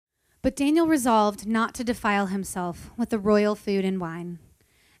But Daniel resolved not to defile himself with the royal food and wine,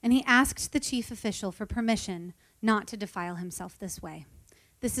 and he asked the chief official for permission not to defile himself this way.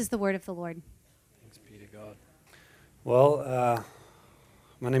 This is the word of the Lord. Thanks be to God. Well,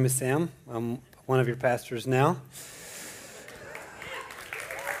 my name is Sam. I'm one of your pastors now.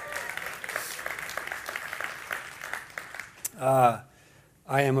 I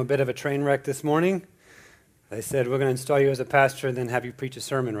am a bit of a train wreck this morning. They said, we're going to install you as a pastor and then have you preach a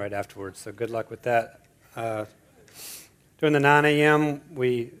sermon right afterwards, so good luck with that. During the 9 a.m.,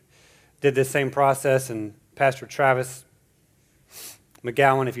 we did this same process, and Pastor Travis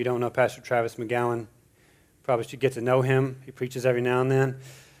McGowan, if you don't know Pastor Travis McGowan, probably should get to know him. He preaches every now and then.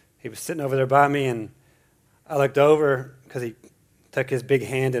 He was sitting over there by me, and I looked over because he took his big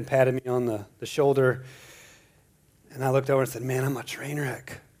hand and patted me on the shoulder, and I looked over and said, man, I'm a train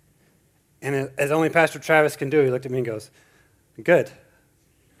wreck. And as only Pastor Travis can do, he looked at me and goes, good.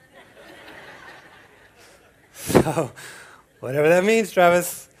 So, whatever that means,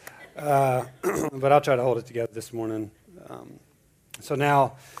 Travis. But I'll try to hold it together this morning. So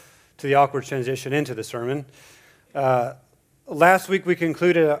now, to the awkward transition into the sermon. Last week we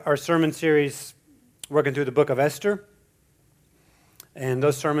concluded our sermon series working through the book of Esther. And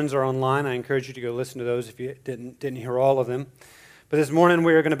those sermons are online. I encourage you to go listen to those if you didn't hear all of them. But this morning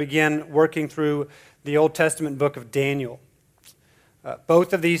we are going to begin working through the Old Testament book of Daniel.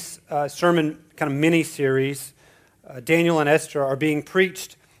 Both of these sermon kind of mini-series, Daniel and Esther, are being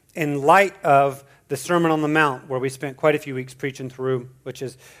preached in light of the Sermon on the Mount, where we spent quite a few weeks preaching through, which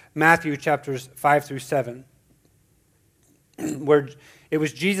is Matthew chapters 5 through 7, where it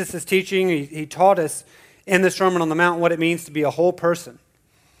was Jesus' teaching. He taught us in the Sermon on the Mount what it means to be a whole person,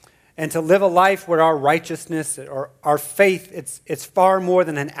 and to live a life where our righteousness or our faith, it's far more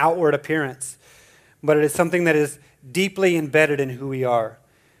than an outward appearance, but it is something that is deeply embedded in who we are,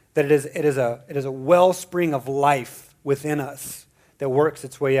 that it is a wellspring of life within us that works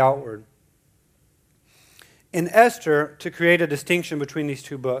its way outward. In Esther, to create a distinction between these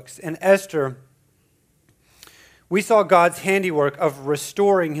two books, in Esther, we saw God's handiwork of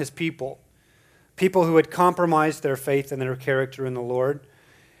restoring his people who had compromised their faith and their character in the Lord.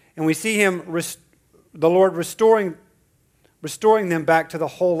 And we see the Lord restoring them back to the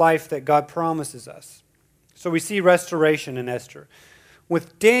whole life that God promises us. So we see restoration in Esther.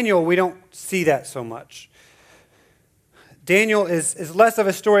 With Daniel, we don't see that so much. Daniel is less of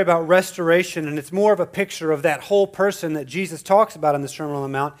a story about restoration, and it's more of a picture of that whole person that Jesus talks about in the Sermon on the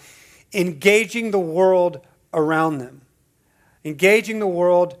Mount, engaging the world around them. Engaging the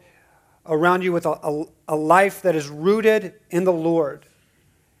world around you with a life that is rooted in the Lord.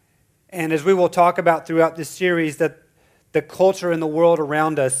 And as we will talk about throughout this series, that the culture in the world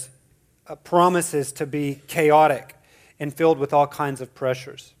around us promises to be chaotic and filled with all kinds of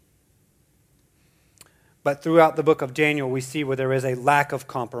pressures. But throughout the book of Daniel, we see where there is a lack of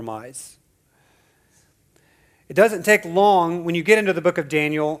compromise. It doesn't take long when you get into the book of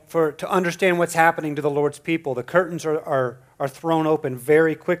Daniel to understand what's happening to the Lord's people. The curtains are thrown open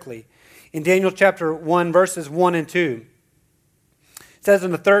very quickly. In Daniel chapter 1, verses 1 and 2, it says,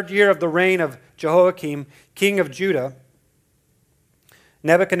 in the 3rd year of the reign of Jehoiakim, king of Judah,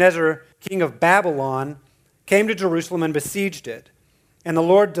 Nebuchadnezzar, king of Babylon, came to Jerusalem and besieged it. And the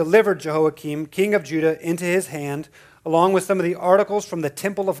Lord delivered Jehoiakim, king of Judah, into his hand, along with some of the articles from the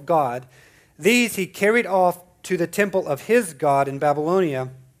temple of God. These he carried off to the temple of his God in Babylonia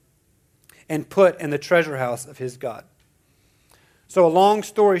and put in the treasure house of his God. So a long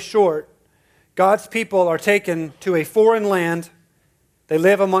story short, God's people are taken to a foreign land. They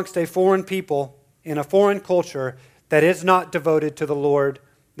live amongst a foreign people in a foreign culture that is not devoted to the Lord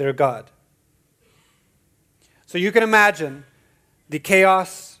their God. So you can imagine the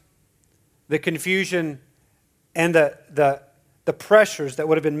chaos, the confusion, and the pressures that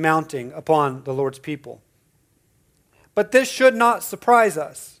would have been mounting upon the Lord's people. But this should not surprise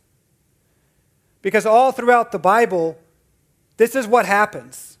us, because all throughout the Bible, this is what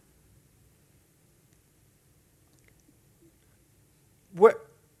happens.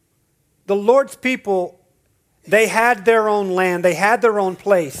 The Lord's people, they had their own land, they had their own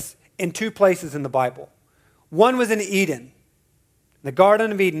place in two places in the Bible. One was in Eden, the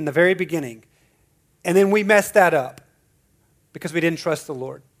Garden of Eden, the very beginning. And then we messed that up because we didn't trust the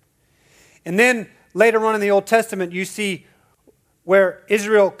Lord. And then later on in the Old Testament, you see where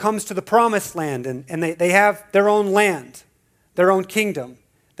Israel comes to the promised land, and they have their own land, their own kingdom.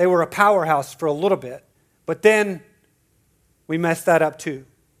 They were a powerhouse for a little bit, but then we messed that up too.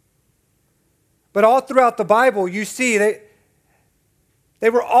 But all throughout the Bible, you see they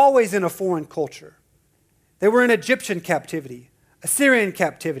were always in a foreign culture. They were in Egyptian captivity, Assyrian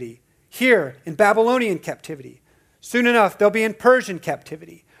captivity, here in Babylonian captivity. Soon enough, they'll be in Persian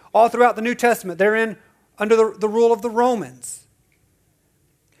captivity. All throughout the New Testament, they're under the rule of the Romans.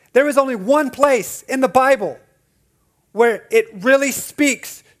 There is only one place in the Bible where it really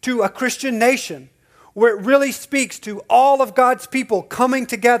speaks to a Christian nation, where it really speaks to all of God's people coming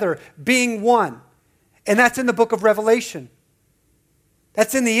together, being one. And that's in the book of Revelation.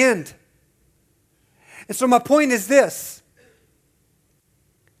 That's in the end. And so my point is this.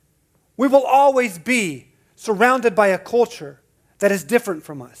 We will always be surrounded by a culture that is different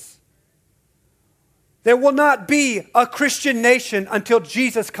from us. There will not be a Christian nation until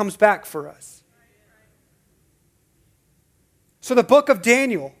Jesus comes back for us. So the book of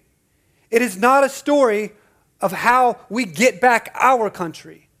Daniel, it is not a story of how we get back our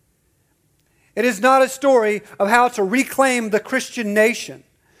country. It is not a story of how to reclaim the Christian nation,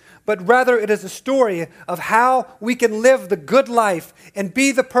 but rather it is a story of how we can live the good life and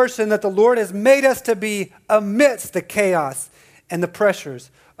be the person that the Lord has made us to be amidst the chaos and the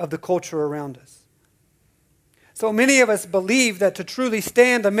pressures of the culture around us. So many of us believe that to truly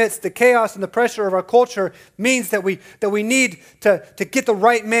stand amidst the chaos and the pressure of our culture means that we need to get the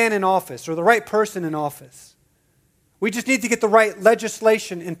right man in office or the right person in office. We just need to get the right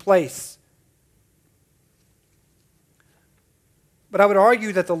legislation in place. But I would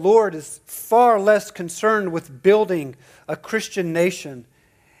argue that the Lord is far less concerned with building a Christian nation,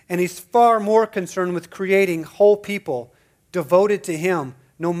 and He's far more concerned with creating whole people devoted to Him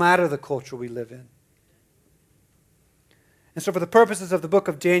no matter the culture we live in. And so for the purposes of the book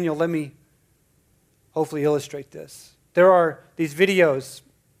of Daniel, let me hopefully illustrate this. There are these videos,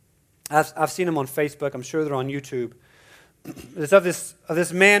 I've seen them on Facebook, I'm sure they're on YouTube. It's of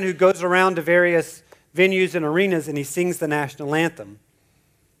this man who goes around to various venues and arenas and he sings the national anthem.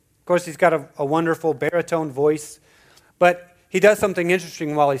 Of course, he's got a wonderful baritone voice, but he does something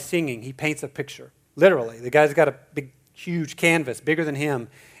interesting while he's singing. He paints a picture, literally. The guy's got a big, huge canvas, bigger than him,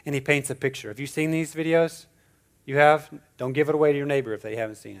 and he paints a picture. Have you seen these videos? You have? Don't give it away to your neighbor if they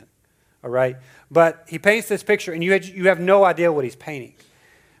haven't seen it. All right? But he paints this picture, and you have no idea what he's painting.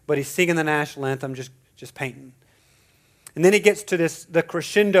 But he's singing the national anthem, just painting. And then he gets to the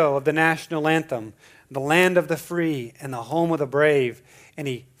crescendo of the national anthem, the land of the free and the home of the brave, and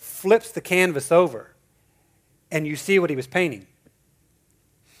he flips the canvas over, and you see what he was painting.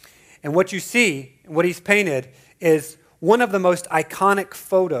 And what you see, what he's painted, is one of the most iconic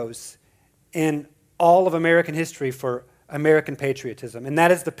photos in all of American history for American patriotism, and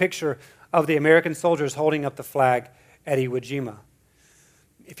that is the picture of the American soldiers holding up the flag at Iwo Jima.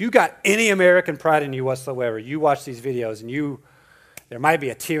 If you got any American pride in you whatsoever, you watch these videos and there might be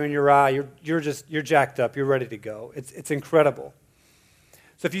a tear in your eye. You're jacked up. You're ready to go. It's incredible.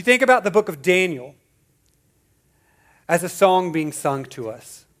 So if you think about the book of Daniel as a song being sung to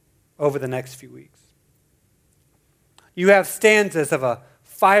us over the next few weeks, you have stanzas of a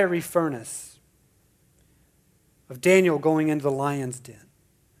fiery furnace, of Daniel going into the lion's den.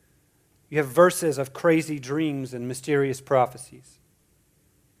 You have verses of crazy dreams and mysterious prophecies.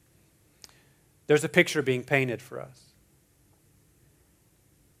 There's a picture being painted for us.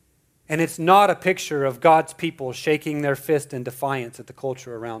 And it's not a picture of God's people shaking their fist in defiance at the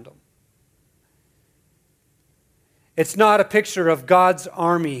culture around them. It's not a picture of God's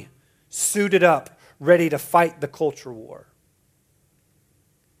army suited up, ready to fight the culture war.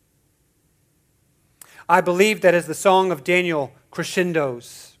 I believe that as the song of Daniel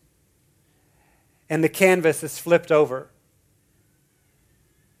crescendos and the canvas is flipped over,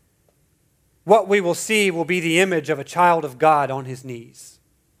 what we will see will be the image of a child of God on his knees,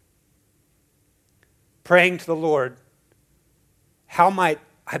 praying to the Lord, how might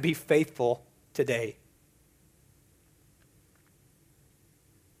I be faithful today?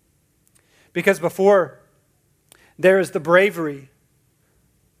 Because before there is the bravery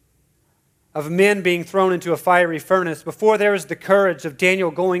of men being thrown into a fiery furnace, before there is the courage of Daniel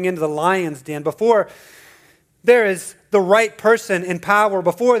going into the lion's den, before there is the right person in power,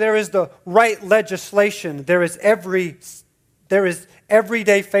 before there is the right legislation, there is everyday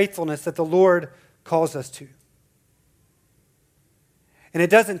faithfulness that the Lord calls us to. And it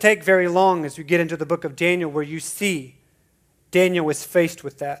doesn't take very long as you get into the book of Daniel where you see Daniel was faced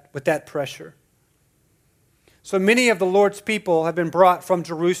with that pressure. So many of the Lord's people have been brought from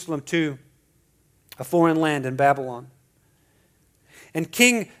Jerusalem to a foreign land in Babylon. And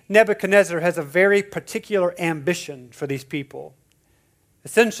King Nebuchadnezzar has a very particular ambition for these people.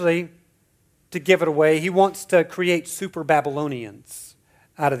 Essentially, to give it away, he wants to create super Babylonians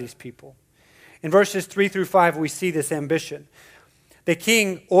out of these people. In verses 3 through 5, we see this ambition. The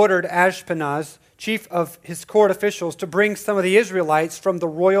king ordered Ashpenaz, chief of his court officials, to bring some of the Israelites from the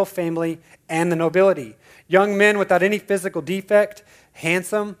royal family and the nobility. Young men without any physical defect,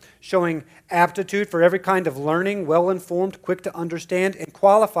 handsome, showing aptitude for every kind of learning, well-informed, quick to understand, and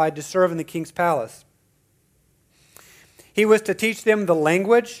qualified to serve in the king's palace. He was to teach them the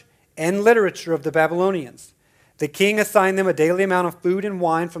language and literature of the Babylonians. The king assigned them a daily amount of food and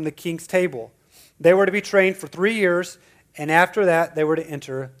wine from the king's table. They were to be trained for 3 years, and after that, they were to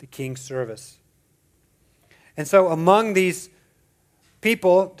enter the king's service. And so among these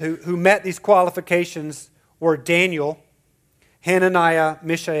people who met these qualifications were Daniel, Hananiah,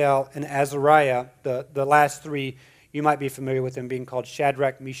 Mishael, and Azariah. The last three, you might be familiar with them being called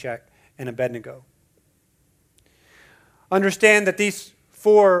Shadrach, Meshach, and Abednego. Understand that these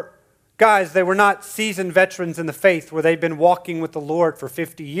 4 guys, they were not seasoned veterans in the faith where they'd been walking with the Lord for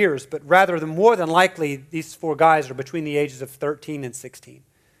 50 years, but rather, more than likely, these 4 guys are between the ages of 13 and 16.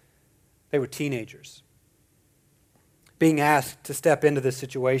 They were teenagers, being asked to step into this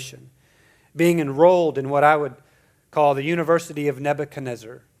situation, being enrolled in what I would call the University of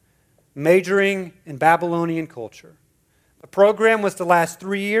Nebuchadnezzar, majoring in Babylonian culture. The program was to last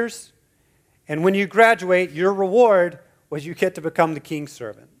 3 years, and when you graduate, your reward was you get to become the king's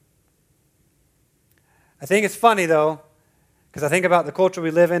servant. I think it's funny, though, because I think about the culture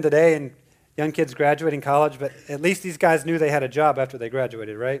we live in today and young kids graduating college, but at least these guys knew they had a job after they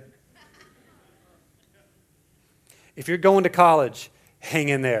graduated, right? If you're going to college, hang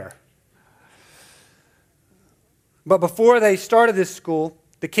in there. But before they started this school,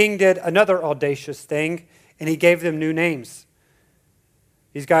 the king did another audacious thing, and he gave them new names.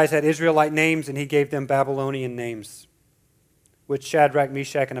 These guys had Israelite names, and he gave them Babylonian names, which Shadrach,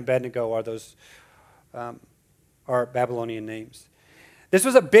 Meshach, and Abednego are Babylonian names. This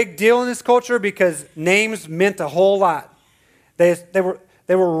was a big deal in this culture because names meant a whole lot. They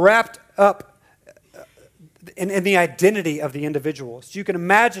were wrapped up in the identity of the individual. So you can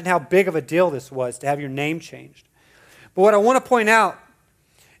imagine how big of a deal this was to have your name changed. But what I want to point out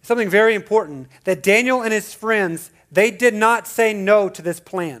is something very important, that Daniel and his friends, they did not say no to this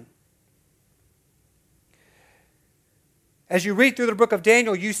plan. As you read through the book of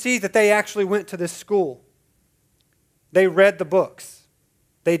Daniel, you see that they actually went to this school. They read the books.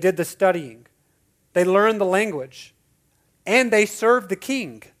 They did the studying. They learned the language. And they served the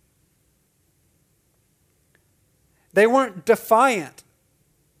king. They weren't defiant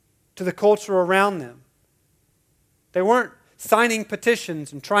to the culture around them. They weren't signing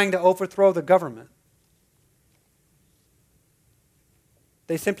petitions and trying to overthrow the government.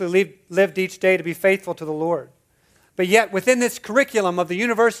 They simply lived each day to be faithful to the Lord. But yet, within this curriculum of the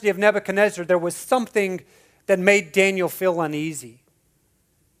University of Nebuchadnezzar, there was something that made Daniel feel uneasy.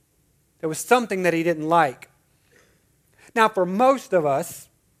 There was something that he didn't like. Now, for most of us,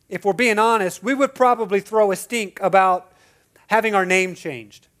 if we're being honest, we would probably throw a stink about having our name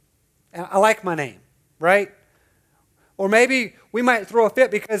changed. I like my name, right? Or maybe we might throw a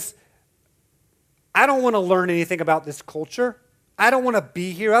fit because I don't want to learn anything about this culture. I don't want to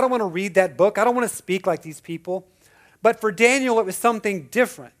be here. I don't want to read that book. I don't want to speak like these people. But for Daniel, it was something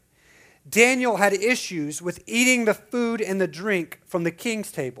different. Daniel had issues with eating the food and the drink from the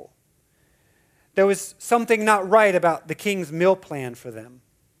king's table. There was something not right about the king's meal plan for them.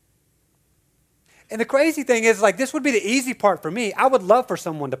 And the crazy thing is, this would be the easy part for me. I would love for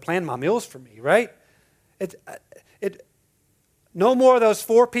someone to plan my meals for me, right? No more of those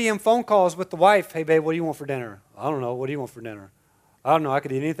 4 p.m. phone calls with the wife. Hey, babe, what do you want for dinner? I don't know. What do you want for dinner? I don't know. I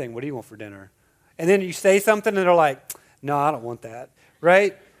could eat anything. What do you want for dinner? And then you say something and they're like, no, I don't want that,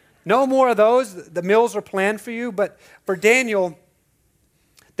 right? No more of those. The meals are planned for you. But for Daniel,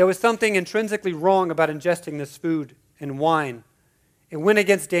 there was something intrinsically wrong about ingesting this food and wine. It went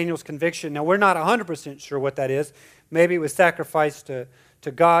against Daniel's conviction. Now, we're not 100% sure what that is. Maybe it was sacrificed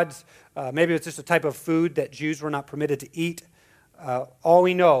to gods. Maybe it was just a type of food that Jews were not permitted to eat. All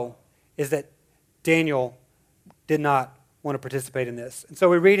we know is that Daniel did not want to participate in this. And so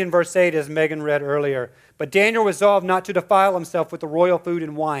we read in verse 8, as Megan read earlier, but Daniel resolved not to defile himself with the royal food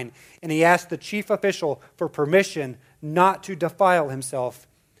and wine, and he asked the chief official for permission not to defile himself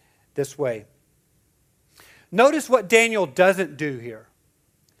this way. Notice what Daniel doesn't do here.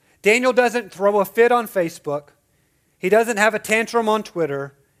 Daniel doesn't throw a fit on Facebook. He doesn't have a tantrum on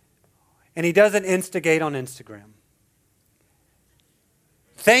Twitter. And he doesn't instigate on Instagram.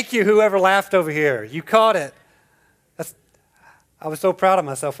 Thank you, whoever laughed over here. You caught it. I was so proud of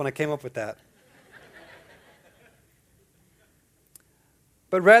myself when I came up with that.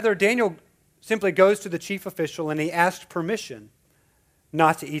 But rather, Daniel simply goes to the chief official and he asked permission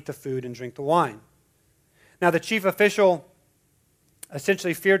not to eat the food and drink the wine. Now, the chief official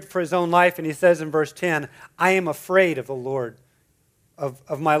essentially feared for his own life, and he says in verse 10, I am afraid of the Lord,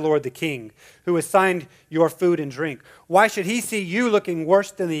 of my Lord the king, who assigned your food and drink. Why should he see you looking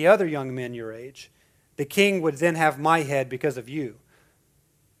worse than the other young men your age? The king would then have my head because of you.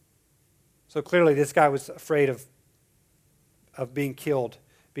 So clearly this guy was afraid of being killed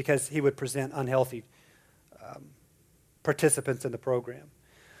because he would present unhealthy participants in the program.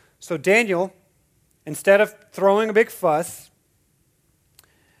 So Daniel, instead of throwing a big fuss,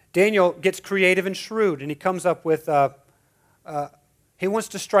 Daniel gets creative and shrewd, and he comes up with, he wants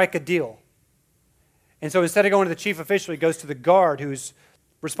to strike a deal. And so instead of going to the chief official, he goes to the guard whose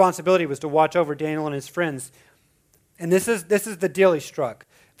responsibility was to watch over Daniel and his friends. And this is the deal he struck.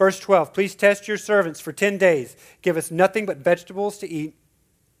 Verse 12, please test your servants for 10 days. Give us nothing but vegetables to eat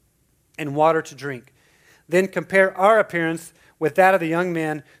and water to drink. Then compare our appearance with that of the young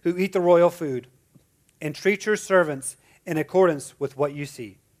men who eat the royal food, and treat your servants in accordance with what you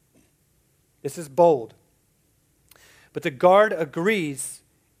see. This is bold. But the guard agrees,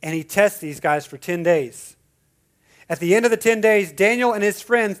 and he tests these guys for 10 days. At the end of the 10 days, Daniel and his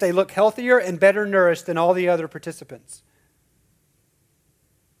friends, they look healthier and better nourished than all the other participants.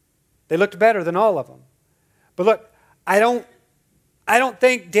 They looked better than all of them. But look, I don't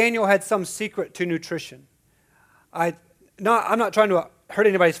think Daniel had some secret to nutrition. I'm not trying to hurt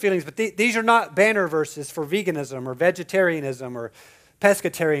anybody's feelings, but these are not banner verses for veganism or vegetarianism or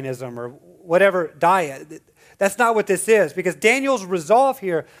pescatarianism or whatever diet. That's not what this is, because Daniel's resolve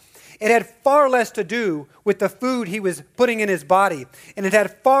here, it had far less to do with the food he was putting in his body, and it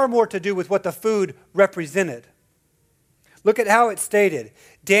had far more to do with what the food represented. Look at how it's stated.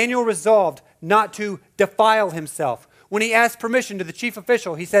 Daniel resolved not to defile himself. When he asked permission to the chief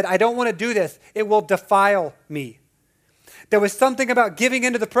official, he said, I don't want to do this. It will defile me. There was something about giving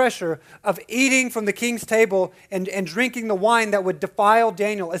into the pressure of eating from the king's table and drinking the wine that would defile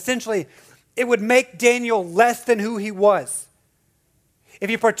Daniel. Essentially, it would make Daniel less than who he was. If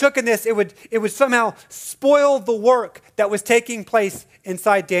he partook in this, it would somehow spoil the work that was taking place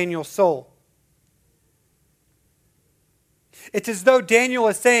inside Daniel's soul. It's as though Daniel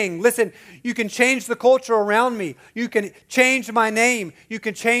is saying, listen, you can change the culture around me. You can change my name. You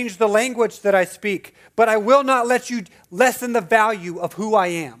can change the language that I speak. But I will not let you lessen the value of who I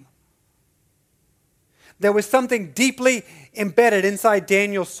am. There was something deeply embedded inside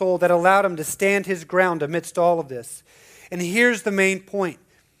Daniel's soul that allowed him to stand his ground amidst all of this. And here's the main point.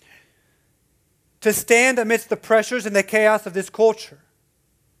 To stand amidst the pressures and the chaos of this culture,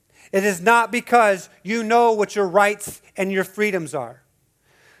 it is not because you know what your rights and your freedoms are.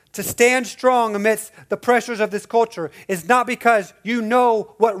 To stand strong amidst the pressures of this culture is not because you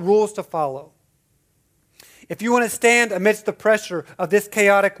know what rules to follow. If you want to stand amidst the pressure of this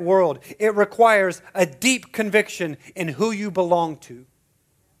chaotic world, it requires a deep conviction in who you belong to.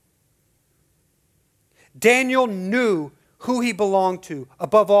 Daniel knew who he belonged to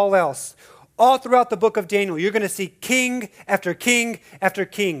above all else. All throughout the book of Daniel, you're going to see king after king after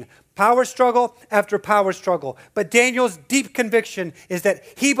king. Power struggle after power struggle. But Daniel's deep conviction is that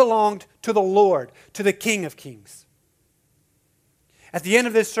he belonged to the Lord, to the King of Kings. At the end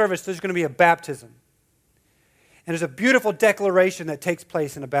of this service, there's going to be a baptism. And there's a beautiful declaration that takes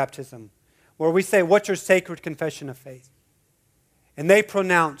place in a baptism where we say, what's your sacred confession of faith? And they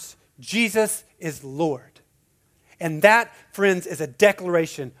pronounce, Jesus is Lord. And that, friends, is a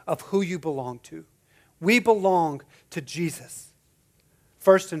declaration of who you belong to. We belong to Jesus,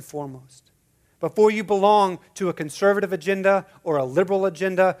 first and foremost. Before you belong to a conservative agenda or a liberal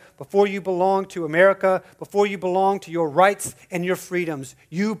agenda, before you belong to America, before you belong to your rights and your freedoms,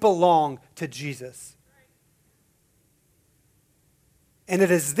 you belong to Jesus. And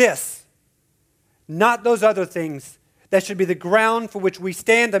it is this, not those other things, that should be the ground for which we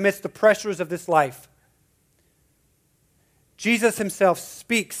stand amidst the pressures of this life. Jesus himself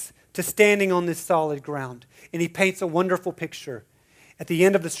speaks to standing on this solid ground, and he paints a wonderful picture at the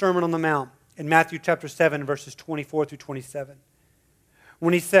end of the Sermon on the Mount in Matthew chapter 7, verses 24 through 27,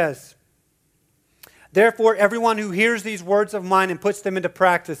 when he says, therefore, everyone who hears these words of mine and puts them into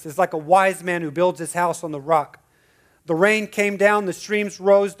practice is like a wise man who builds his house on the rock. The rain came down, the streams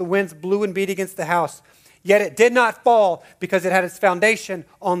rose, the winds blew and beat against the house. Yet it did not fall because it had its foundation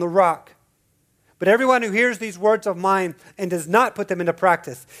on the rock. But everyone who hears these words of mine and does not put them into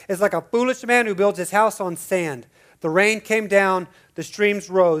practice is like a foolish man who builds his house on sand. The rain came down, the streams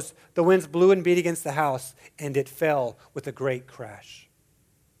rose, the winds blew and beat against the house, and it fell with a great crash.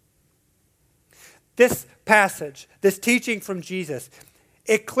 This passage, this teaching from Jesus,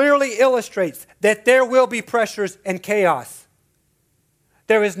 it clearly illustrates that there will be pressures and chaos.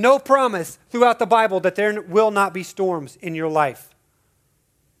 There is no promise throughout the Bible that there will not be storms in your life.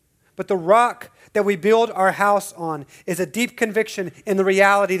 But the rock that we build our house on is a deep conviction in the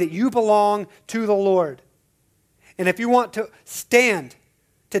reality that you belong to the Lord. And if you want to stand,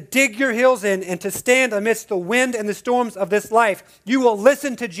 to dig your heels in and to stand amidst the wind and the storms of this life, you will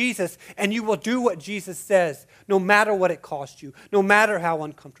listen to Jesus and you will do what Jesus says, no matter what it costs you, no matter how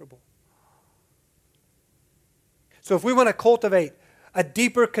uncomfortable. So if we want to cultivate a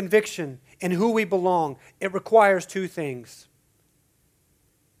deeper conviction in who we belong, it requires two things.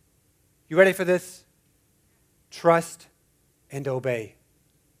 You ready for this? Trust and obey.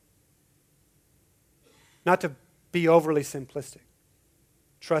 Not to be overly simplistic.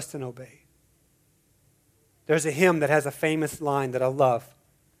 Trust and obey. There's a hymn that has a famous line that I love.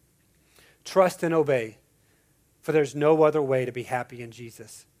 Trust and obey, for there's no other way to be happy in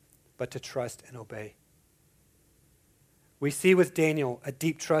Jesus but to trust and obey. We see with Daniel a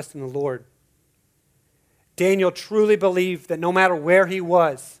deep trust in the Lord. Daniel truly believed that no matter where he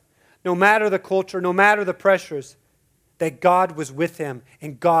was, no matter the culture, no matter the pressures, that God was with him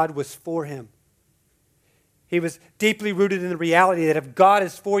and God was for him. He was deeply rooted in the reality that if God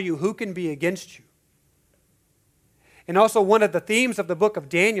is for you, who can be against you? And also one of the themes of the book of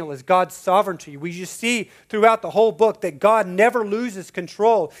Daniel is God's sovereignty. We just see throughout the whole book that God never loses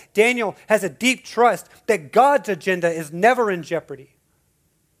control. Daniel has a deep trust that God's agenda is never in jeopardy.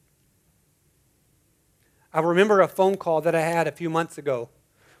 I remember a phone call that I had a few months ago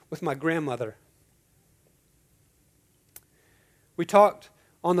with my grandmother. We talked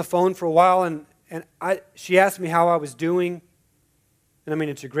on the phone for a while, and she asked me how I was doing. And I mean,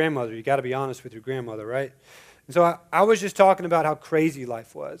 it's your grandmother. You got to be honest with your grandmother, right? And so I was just talking about how crazy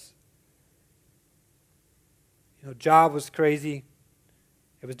life was. Job was crazy.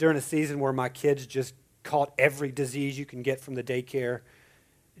 It was during a season where my kids just caught every disease you can get from the daycare.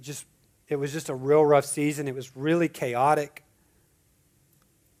 It was just a real rough season. It was really chaotic.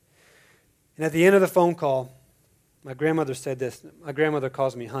 And at the end of the phone call, my grandmother said this. My grandmother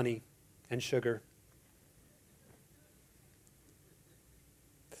calls me honey and sugar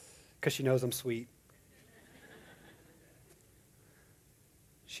because she knows I'm sweet.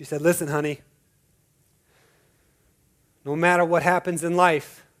 She said, listen, honey, no matter what happens in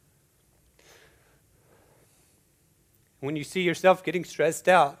life, when you see yourself getting stressed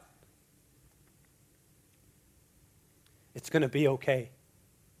out, it's going to be okay.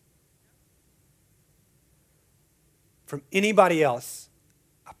 From anybody else,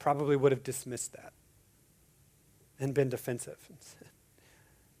 I probably would have dismissed that and been defensive.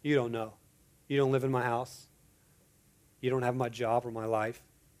 You don't know. You don't live in my house. You don't have my job or my life.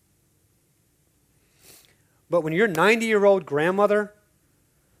 But when your 90-year-old grandmother,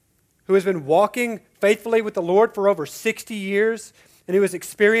 who has been walking faithfully with the Lord for over 60 years and who has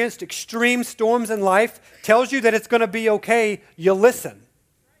experienced extreme storms in life, tells you that it's going to be okay, you listen.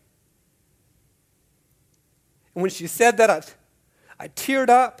 And when she said that, I teared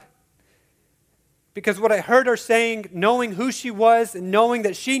up because what I heard her saying, knowing who she was and knowing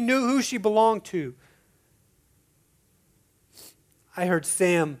that she knew who she belonged to, I heard,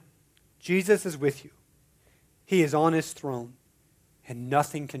 Sam, Jesus is with you. He is on his throne, and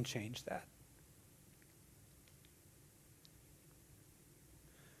nothing can change that.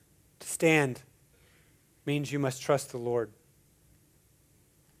 To stand means you must trust the Lord.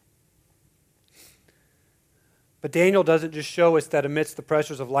 But Daniel doesn't just show us that amidst the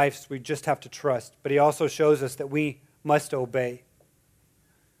pressures of life we just have to trust, but he also shows us that we must obey.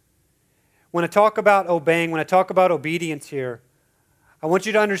 When I talk about obeying, when I talk about obedience here, I want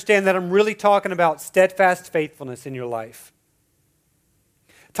you to understand that I'm really talking about steadfast faithfulness in your life.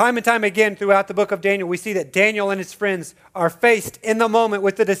 Time and time again throughout the book of Daniel, we see that Daniel and his friends are faced in the moment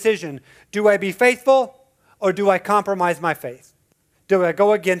with the decision, do I be faithful or do I compromise my faith? Do I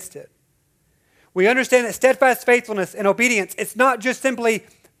go against it? We understand that steadfast faithfulness and obedience, it's not just simply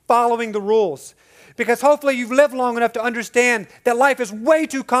following the rules. Because hopefully you've lived long enough to understand that life is way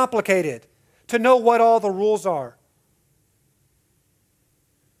too complicated to know what all the rules are.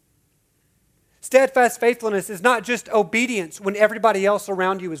 Steadfast faithfulness is not just obedience when everybody else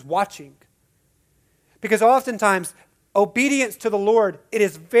around you is watching. Because oftentimes, obedience to the Lord, it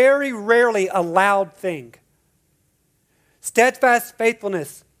is very rarely a loud thing. Steadfast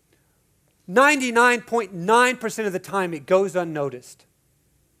faithfulness, 99.9% of the time, it goes unnoticed.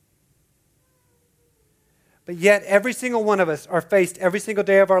 But yet, every single one of us are faced every single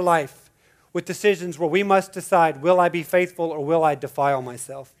day of our life with decisions where we must decide, will I be faithful or will I defile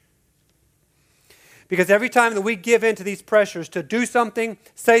myself? Because every time that we give in to these pressures to do something,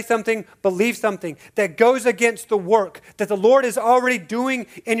 say something, believe something that goes against the work that the Lord is already doing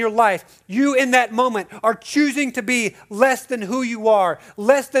in your life, you in that moment are choosing to be less than who you are,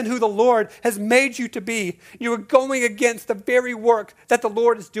 less than who the Lord has made you to be. You are going against the very work that the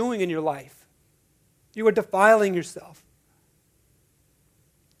Lord is doing in your life. You are defiling yourself.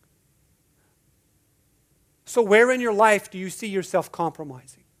 So where in your life do you see yourself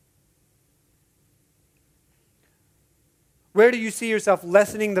compromising? Where do you see yourself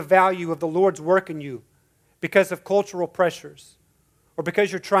lessening the value of the Lord's work in you because of cultural pressures or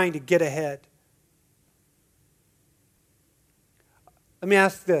because you're trying to get ahead? Let me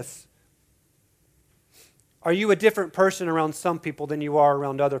ask this. Are you a different person around some people than you are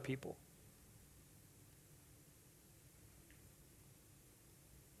around other people?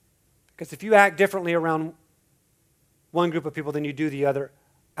 Because if you act differently around one group of people than you do the other,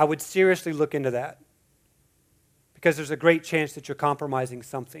 I would seriously look into that. Because there's a great chance that you're compromising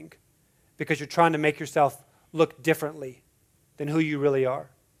something. Because you're trying to make yourself look differently than who you really are.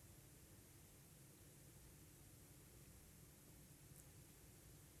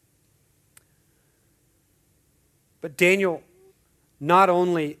 But Daniel not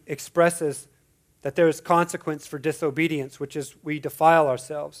only expresses that there is consequence for disobedience, which is we defile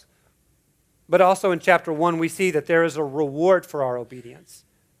ourselves, but also in chapter 1 we see that there is a reward for our obedience.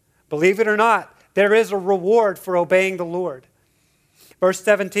 Believe it or not, there is a reward for obeying the Lord. Verse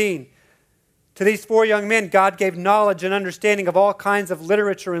 17, to these 4 young men, God gave knowledge and understanding of all kinds of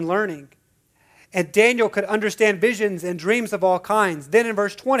literature and learning. And Daniel could understand visions and dreams of all kinds. Then in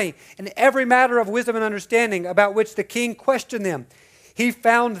verse 20, in every matter of wisdom and understanding about which the king questioned them, he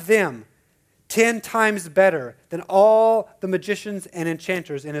found them 10 times better than all the magicians and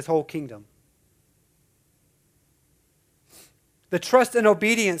enchanters in his whole kingdom. The trust and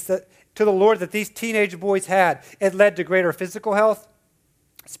obedience to the Lord that these teenage boys had, it led to greater physical health,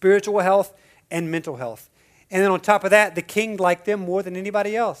 spiritual health, and mental health. And then on top of that, the king liked them more than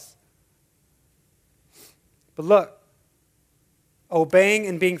anybody else. But look, obeying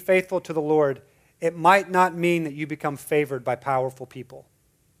and being faithful to the Lord, it might not mean that you become favored by powerful people.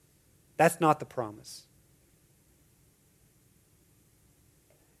 That's not the promise.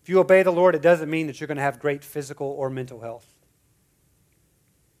 If you obey the Lord, it doesn't mean that you're going to have great physical or mental health.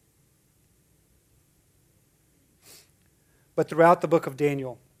 But throughout the book of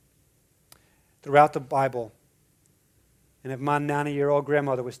Daniel, throughout the Bible, and if my 90-year-old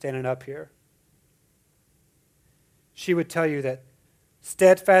grandmother was standing up here, she would tell you that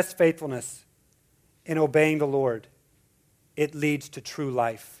steadfast faithfulness in obeying the Lord, it leads to true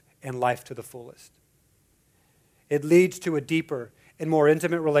life and life to the fullest. It leads to a deeper and more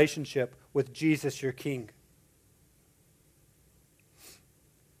intimate relationship with Jesus, your King.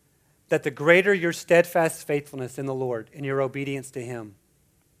 That the greater your steadfast faithfulness in the Lord and your obedience to Him,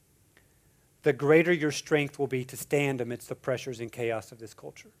 the greater your strength will be to stand amidst the pressures and chaos of this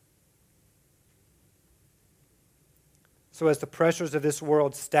culture. So as the pressures of this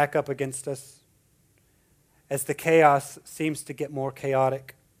world stack up against us, as the chaos seems to get more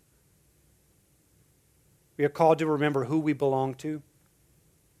chaotic, we are called to remember who we belong to.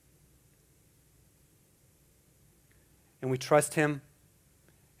 And we trust Him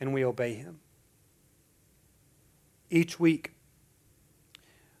and we obey Him. Each week,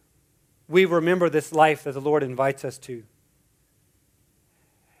 we remember this life that the Lord invites us to.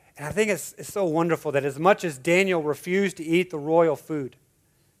 And I think it's so wonderful that as much as Daniel refused to eat the royal food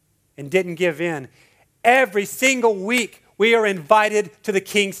and didn't give in, every single week we are invited to the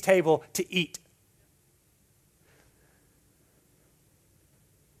king's table to eat.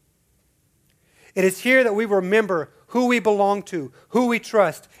 It is here that we remember who we belong to, who we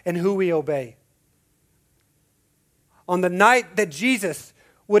trust, and who we obey. On the night that Jesus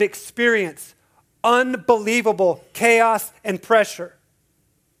would experience unbelievable chaos and pressure,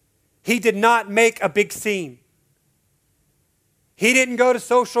 He did not make a big scene. He didn't go to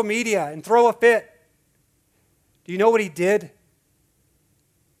social media and throw a fit. Do you know what He did?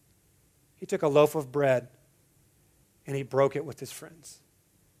 He took a loaf of bread and He broke it with His friends.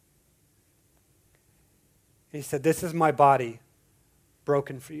 He said, "This is my body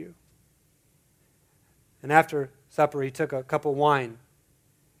broken for you." And after supper, He took a cup of wine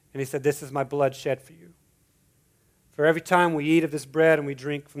and He said, "This is my blood shed for you. For every time we eat of this bread and we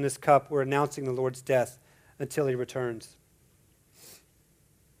drink from this cup, we're announcing the Lord's death until He returns."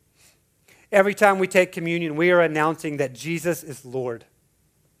 Every time we take communion, we are announcing that Jesus is Lord.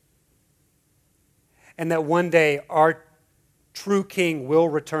 And that one day our true King will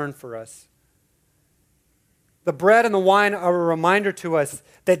return for us. The bread and the wine are a reminder to us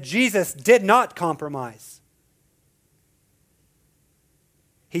that Jesus did not compromise.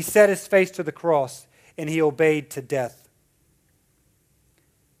 He set his face to the cross and he obeyed to death.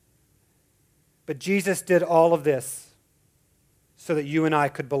 But Jesus did all of this so that you and I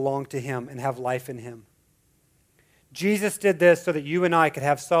could belong to him and have life in him. Jesus did this so that you and I could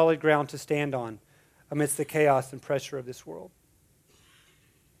have solid ground to stand on amidst the chaos and pressure of this world.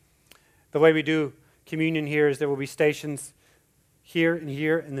 The way we do communion here is there will be stations here,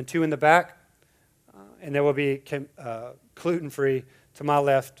 and then two in the back. And there will be gluten-free to my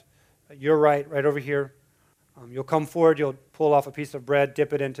left, your right over here. You'll come forward, you'll pull off a piece of bread,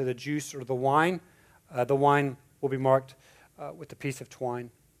 dip it into the juice or the wine. The wine will be marked with a piece of twine.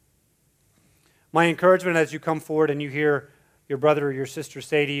 My encouragement as you come forward and you hear your brother or your sister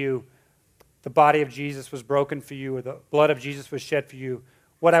say to you, the body of Jesus was broken for you, or the blood of Jesus was shed for you,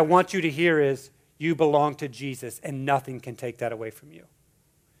 what I want you to hear is, you belong to Jesus and nothing can take that away from you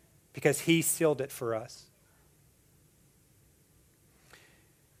because he sealed it for us.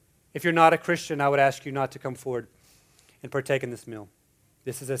 If you're not a Christian, I would ask you not to come forward and partake in this meal.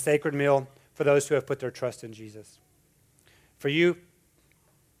 This is a sacred meal for those who have put their trust in Jesus. For you,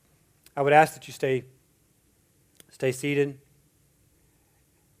 I would ask that you stay seated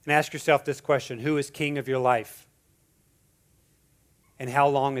and ask yourself this question: who is king of your life? And how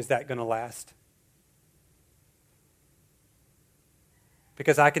long is that going to last?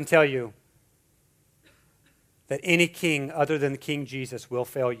 Because I can tell you that any king other than King Jesus will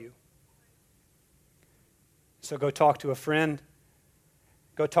fail you. So go talk to a friend.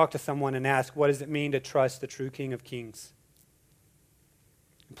 Go talk to someone and ask, what does it mean to trust the true King of Kings?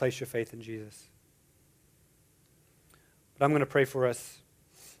 And place your faith in Jesus. But I'm going to pray for us,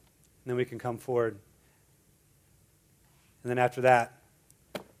 and then we can come forward. And then after that,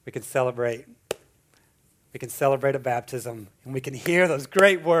 we can celebrate. We can celebrate a baptism, and we can hear those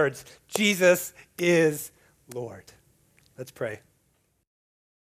great words, Jesus is Lord. Let's pray.